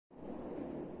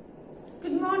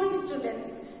Good morning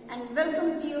students and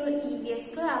welcome to your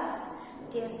EVS class.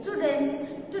 Dear students,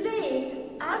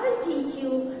 today I will teach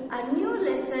you a new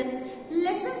lesson,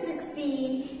 lesson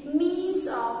 16, means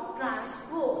of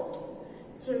transport.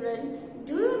 Children,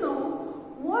 do you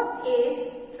know what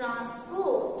is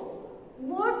transport?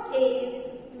 What is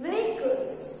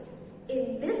vehicles?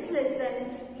 In this lesson,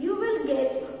 you will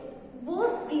get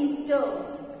both these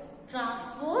terms,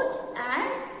 transport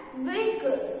and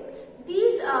vehicles.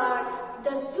 These are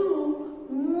the two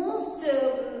most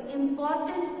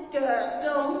important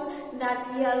terms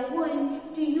that we are going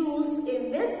to use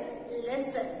in this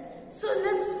lesson. So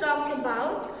let's talk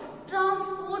about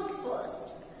transport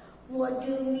first. What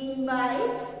do you mean by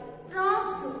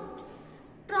transport?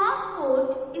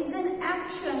 Transport is an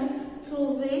action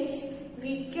through which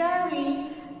we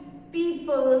carry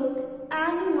people,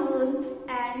 animals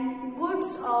and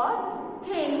goods or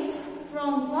things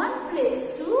from one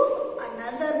place to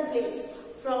another place.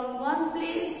 From one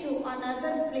place to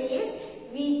another place,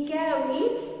 we carry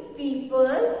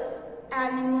people,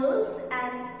 animals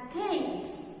and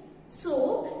things.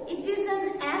 So, it is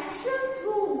an action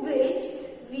through which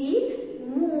we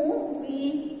move,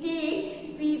 we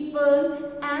take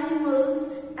people, animals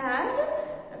and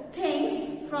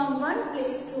things from one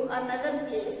place to another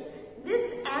place.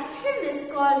 This action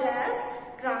is called as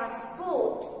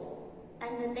transport.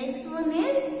 And the next term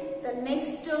is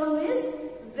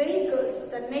vehicles.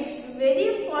 The next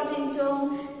very important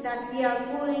term that we are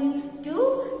going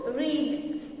to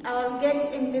read or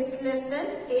get in this lesson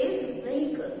is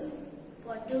vehicles.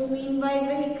 What do you mean by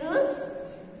vehicles?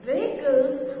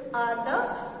 Vehicles are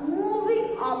the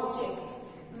moving object.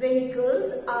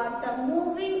 Vehicles are the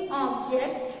moving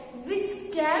object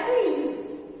which carries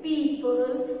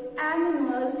people,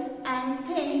 animal and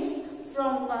things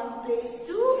from one place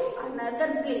to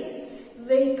another place.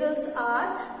 Vehicles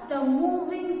are the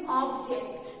moving object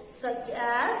such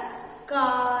as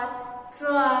car,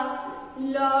 truck,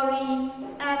 lorry,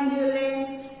 ambulance,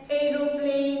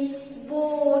 aeroplane,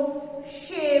 boat,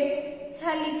 ship,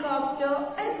 helicopter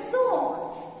and so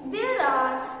on. There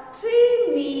are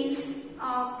three means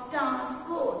of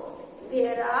transport.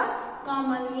 There are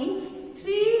commonly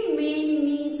three main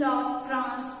means of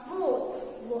transport.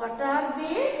 What are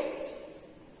they?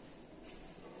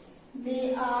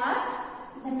 They are,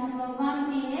 the number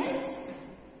one is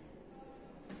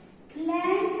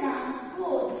land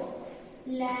transport.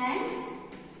 Land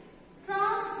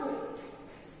transport.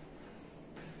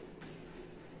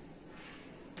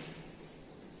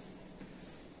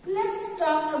 Let's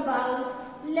talk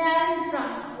about land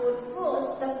transport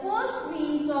first. The first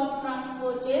means of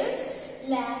transport is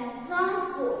land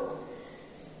transport.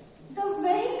 The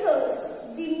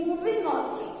vehicles, the moving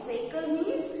object. Vehicle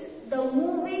means the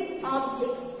moving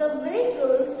objects, the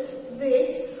vehicles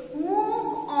which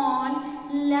move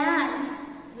on land,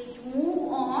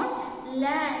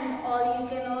 or you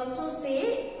can also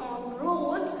say on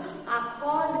roads, are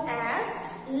called as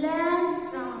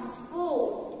land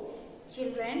transport.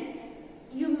 Children,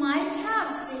 you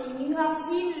have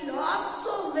seen lots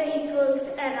of vehicles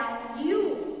around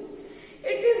you.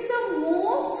 It is the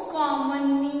most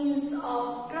common means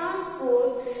of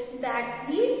transport that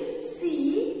we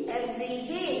see every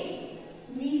day.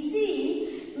 We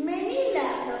see many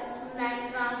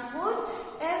land transport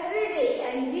every day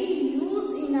and we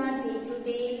use in our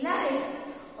day-to-day life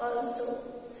also,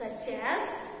 such as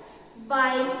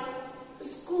bike,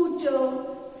 scooter,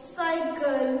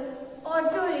 cycle,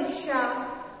 auto rickshaw,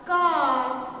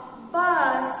 car,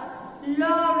 bus,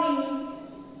 lorry,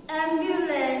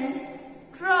 ambulance,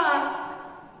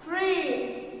 truck,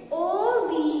 train. All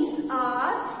these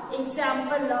are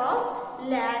example of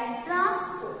land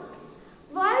transport.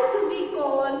 Why do we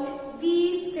call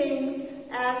these things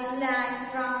as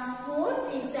land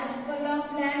transport? Example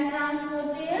of land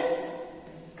transport is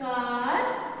car,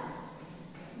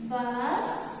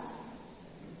 bus,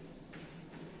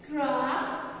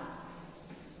 truck,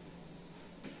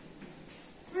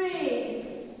 train.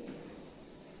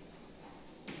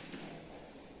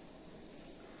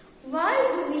 Why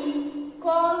do we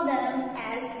call them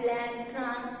as land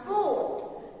transport?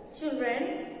 Children,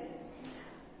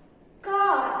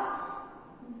 car,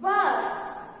 bus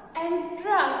and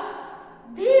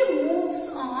truck, they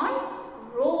moves on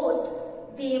road.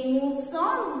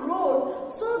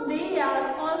 So they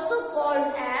are also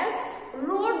called as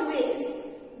roadways.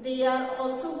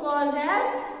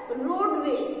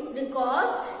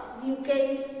 Because you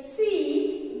can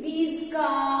see these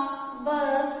car,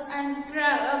 bus and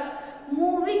truck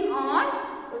moving on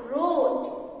road.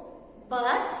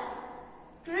 But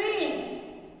train,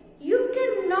 you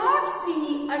cannot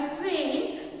see a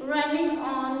train running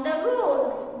on the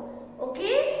road. Okay.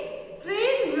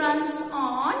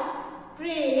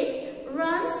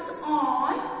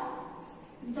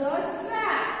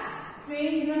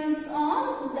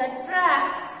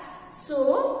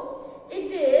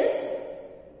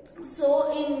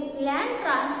 in land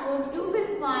transport, you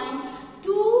will find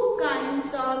two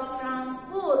kinds of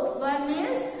transport. One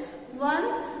is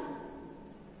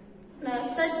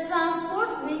such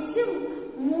transport which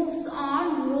moves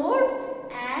on road,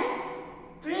 and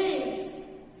trains,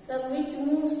 so which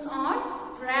moves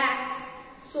on tracks.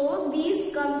 So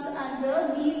these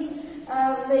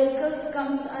vehicles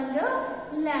comes under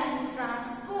land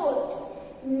transport.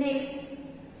 Next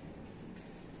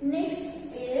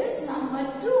is number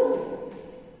 2.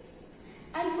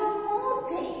 And one more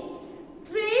thing,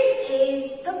 train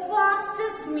is the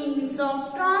fastest means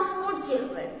of transport,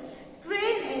 children.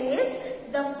 Train is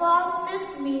the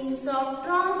fastest means of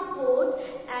transport,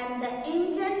 and the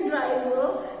engine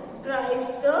driver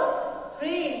drives the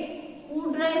train.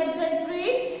 Who drives the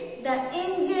train? The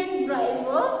engine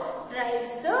driver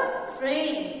drives the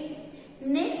train.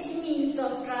 Next means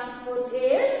of transport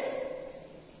is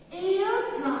air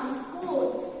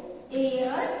transport.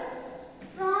 Air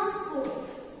transport.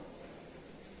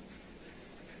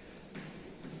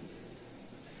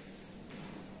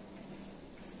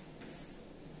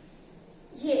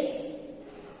 Yes.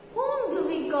 Whom do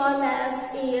we call as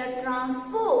air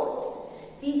transport?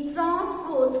 The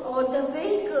transport or the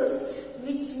vehicles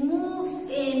which moves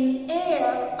in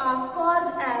air are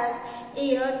called as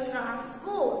air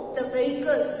transport. The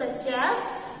vehicles such as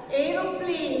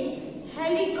aeroplane,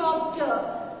 helicopter,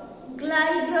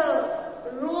 glider,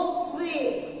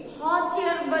 ropeway, hot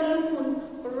air balloon,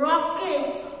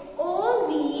 rocket, all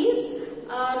these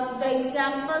are the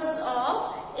examples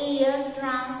of air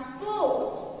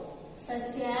transport,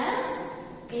 such as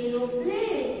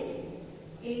aeroplane,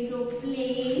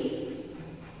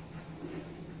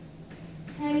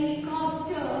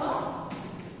 helicopter,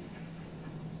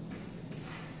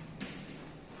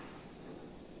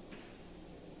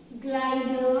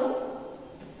 glider,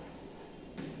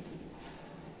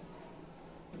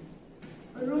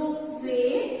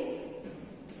 ropeway.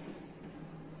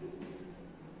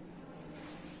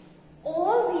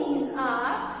 All these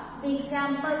are the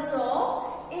examples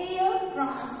of air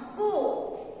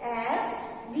transport, as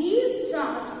these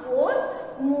transport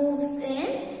moves in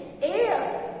air.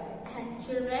 And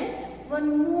children,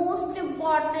 one most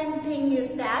important thing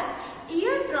is that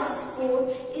air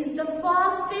transport is the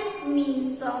fastest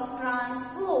means of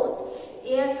transport.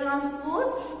 Air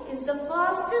transport is the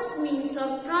fastest means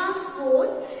of transport,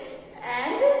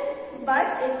 but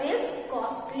it is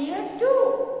costlier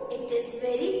too. It is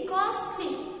very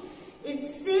costly. It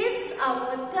saves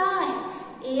our time.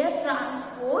 Air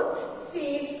transport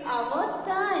saves our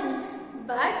time,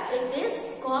 but it is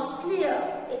costlier.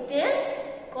 It is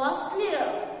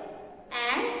costlier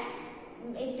and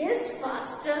it is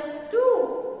fastest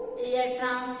too. Air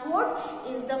transport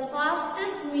is the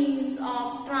fastest means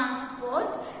of transport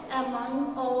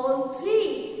among all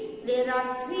three. There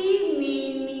are three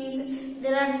means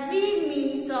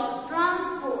of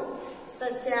transport,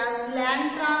 such as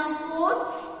land transport,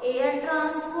 air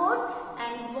transport,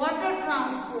 and water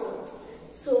transport.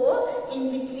 So,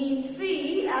 in between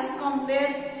three, as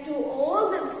compared to all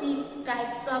the three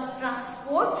types of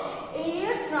transport,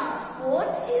 air transport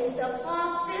is the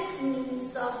fastest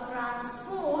means of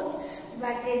transport,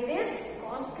 but it is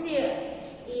costlier.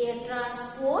 Air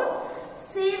transport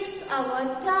saves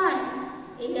our time.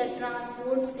 Air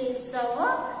transport saves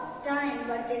our time,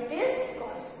 but it is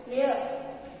costlier.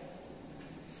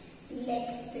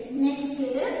 Next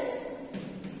is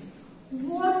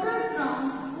water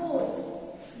transport.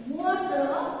 Water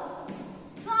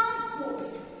transport.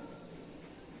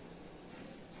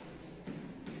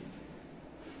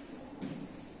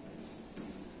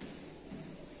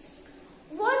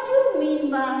 What do you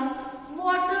mean by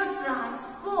water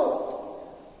transport?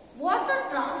 Water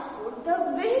transport, the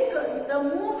vehicles, the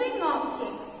moving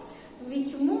objects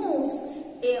which moves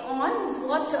on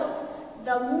water.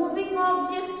 The moving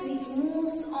objects which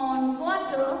moves on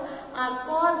water are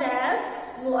called as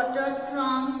water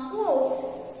transport.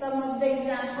 Some of the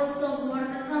examples of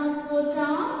water transport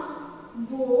are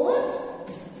boat,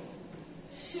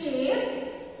 ship,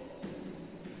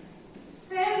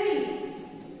 ferry.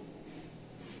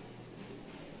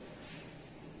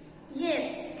 Yes,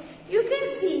 you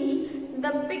can see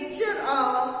the picture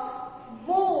of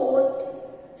boat,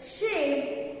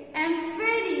 ship and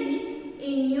ferry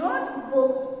in your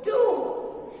book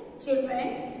too. Children,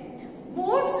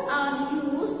 boats are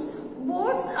used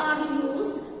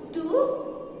to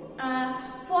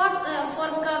for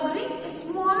covering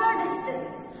smaller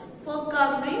distance. For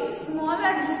covering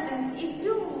smaller distance, if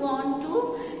you want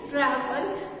to travel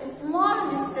a small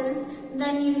distance,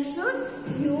 then you should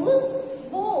use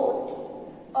boat.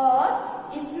 Or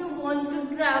if you want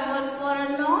to travel for a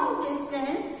long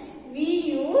distance, we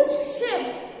use ship.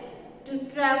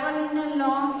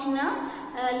 in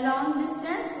a long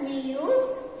distance, we use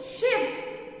ship.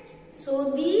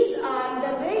 So these are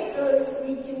the vehicles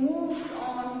which moves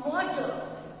on water.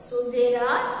 So there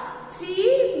are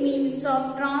three means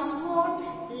of transport: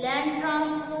 land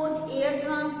transport, air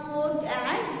transport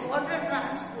and water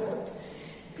transport.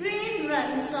 Train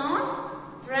runs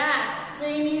on track.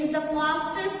 Train is the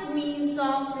fastest means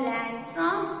of land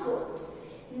transport.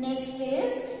 Next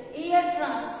is air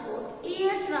transport.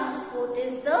 Air transport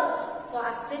is the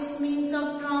fastest means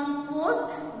of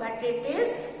transport, but it is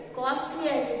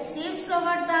costlier. It saves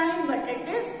our time, but it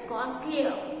is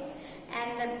costlier. And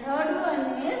the third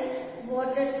one is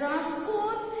water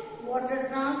transport. Water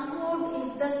transport is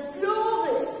the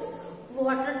slowest.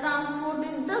 Water transport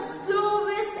is the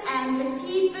slowest and the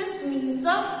cheapest means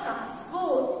of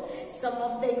transport. Some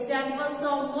of the examples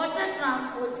of water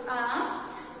transport are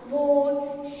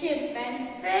boat, ship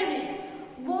and ferry.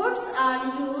 Boats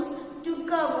are used to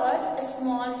cover a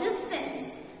small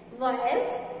distance, while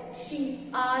ship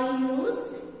are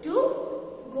used to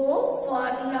go for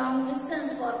long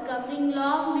distance. For covering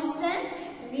long distance,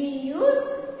 we use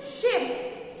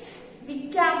ship. The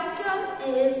captain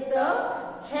is the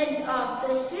head of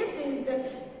the ship. Is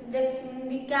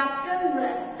the captain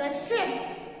runs the ship.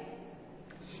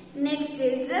 Next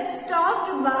is, let's talk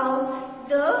about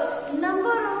the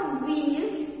number of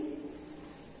wheels.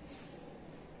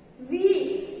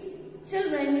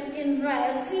 Children, you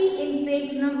can see in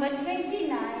page number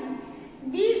 29.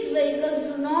 These vehicles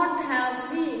do not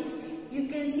have wheels. You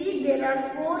can see there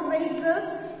are 4 vehicles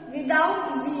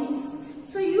without wheels.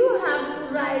 So you have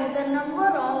to write the number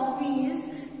of wheels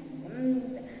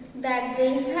that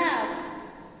they have.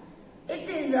 It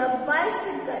is a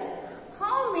bicycle.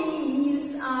 How many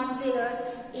wheels are there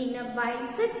in a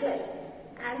bicycle?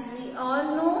 As we all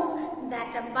know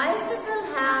that a bicycle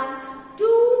have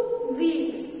 2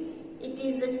 wheels. It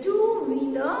is a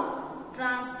 2-wheeler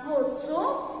transport.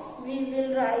 So we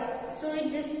will write. So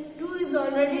it is 2 is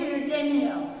already written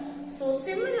here. So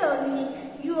similarly,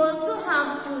 you also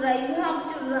have to write. You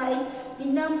have to write the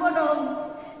number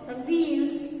of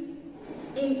wheels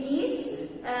in each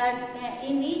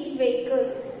vehicle.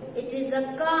 It is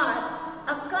a car.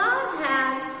 A car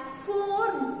has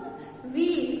 4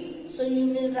 wheels. So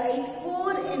you will write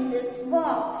 4 in this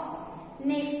box.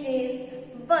 Next is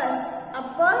bus. A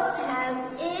bus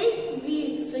has 8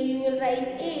 wheels. So you will write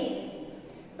 8.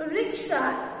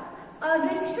 Rickshaw. A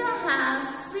rickshaw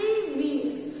has 3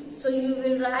 wheels. So you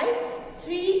will write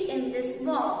 3 in this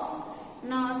box.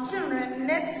 Now children,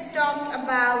 let's talk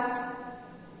about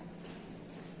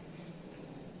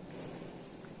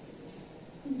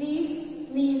these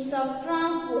means of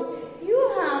transport. You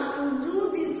have to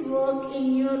do this work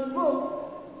in your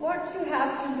book. What you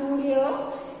have to do here?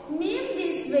 Name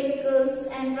these vehicles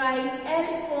and write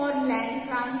L for land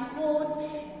transport,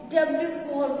 W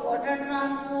for water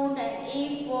transport and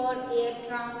A for air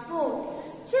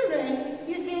transport. Children,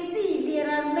 you can see there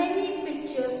are many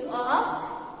pictures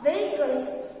of vehicles.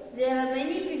 There are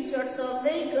many pictures of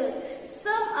vehicles.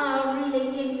 Some are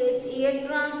related with air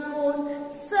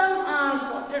transport, some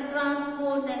are water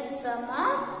transport and some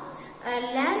are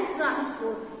land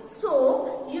transport.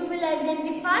 So, you will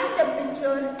identify the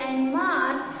picture and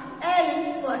mark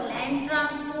L for land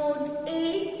transport,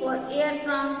 A for air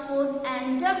transport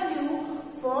and W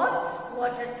for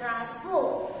water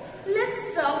transport.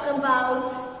 Let's talk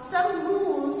about some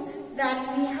rules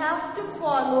that we have to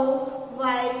follow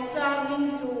while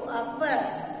traveling through a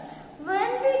bus. When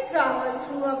we travel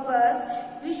through a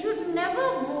bus, we should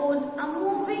never board a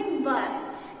moving bus.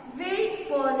 Wait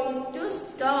for it to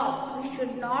stop. We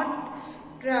should not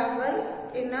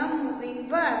travel in a moving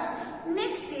bus.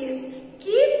 Next is,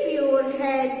 keep your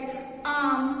head,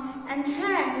 arms and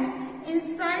hands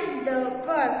inside the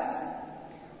bus.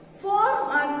 Form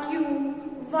a queue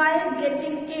while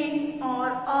getting in or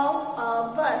off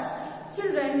a bus.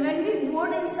 Children, when we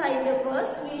board inside a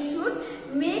bus, we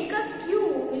should make a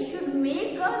queue. We should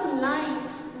make a line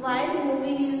while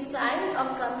moving inside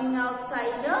or coming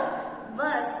outside a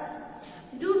bus.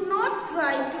 Do not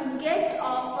try to get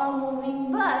off a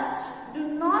moving bus. Do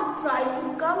not try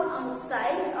to come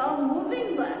outside a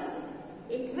moving bus.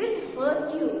 It will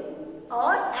hurt you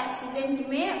or accident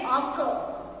may occur.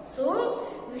 So,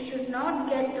 we should not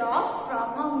get off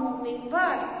from a moving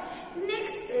bus.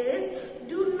 Next is,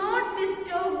 do not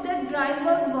disturb the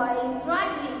driver while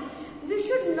driving. We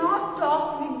should not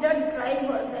talk with the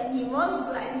driver when he was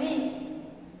driving.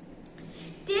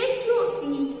 Take your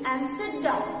seat and sit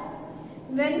down.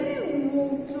 When we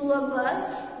move through a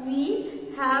bus,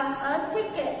 we have a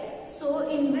ticket. So,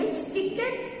 in which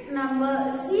ticket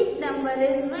seat number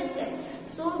is written.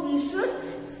 So we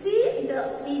should see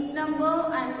the seat number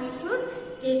and we should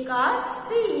take our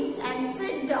seat and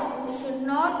sit down. We should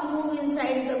not move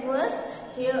inside the bus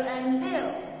here and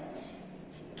there.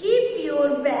 Keep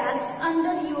your bags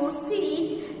under your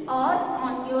seat or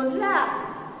on your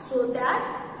lap so that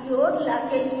your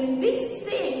luggage will be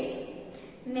safe.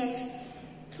 Next,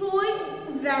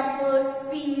 throwing wrappers,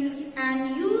 peels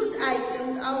and used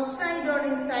items outside or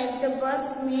inside the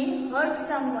bus may hurt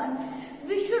someone.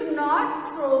 We should not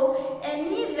throw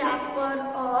any wrapper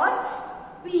or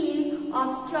peel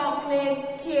of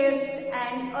chocolate, chips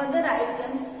and other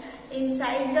items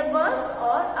inside the bus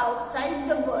or outside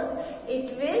the bus.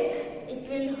 It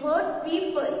will hurt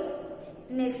people.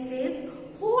 Next is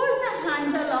hold the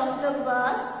handle of the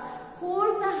bus.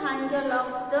 Hold the handle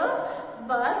of the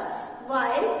bus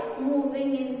while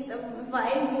boarding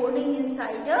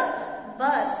inside a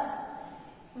bus.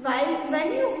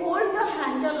 When you hold the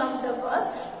handle of the bus,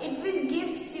 it will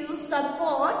give you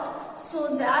support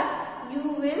so that you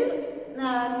will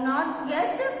not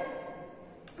get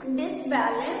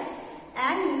disbalanced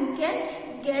and you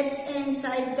can get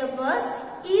inside the bus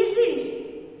easily.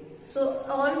 So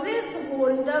always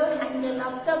hold the handle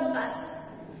of the bus.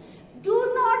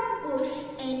 Do not push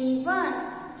anyone.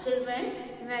 Children,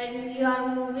 when you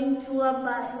are moving through a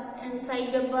bus,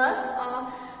 inside a bus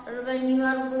or when you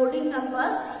are boarding a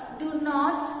bus, do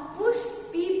not push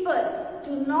people.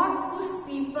 Do not push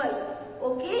people.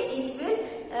 Okay, it will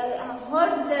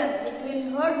hurt them. It will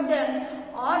hurt them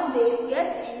or they will get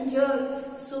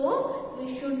injured. So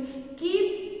we should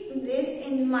keep this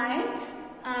in mind.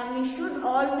 We should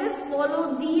always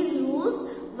follow these rules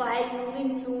while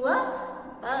moving through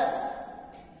a bus.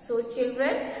 So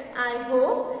children, I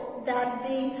hope that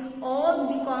all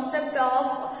the concept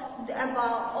of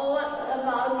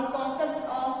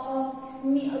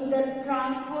the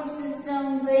transport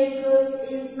system, vehicles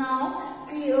is now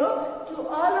clear to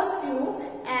all of you,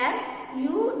 and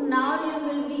you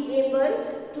will be able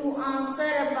to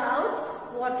answer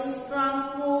about what is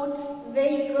transport,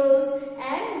 vehicles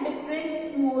and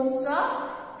different modes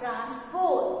of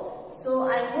transport. So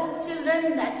I hope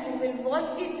children that you will watch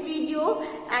this video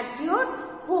at your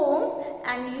home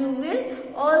and you will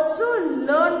also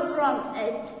learn from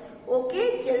it.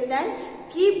 Okay, till then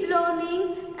keep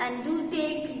learning and do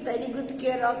take very good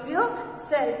care of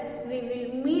yourself. We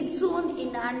will meet soon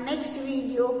in our next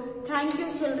video. Thank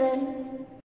you children.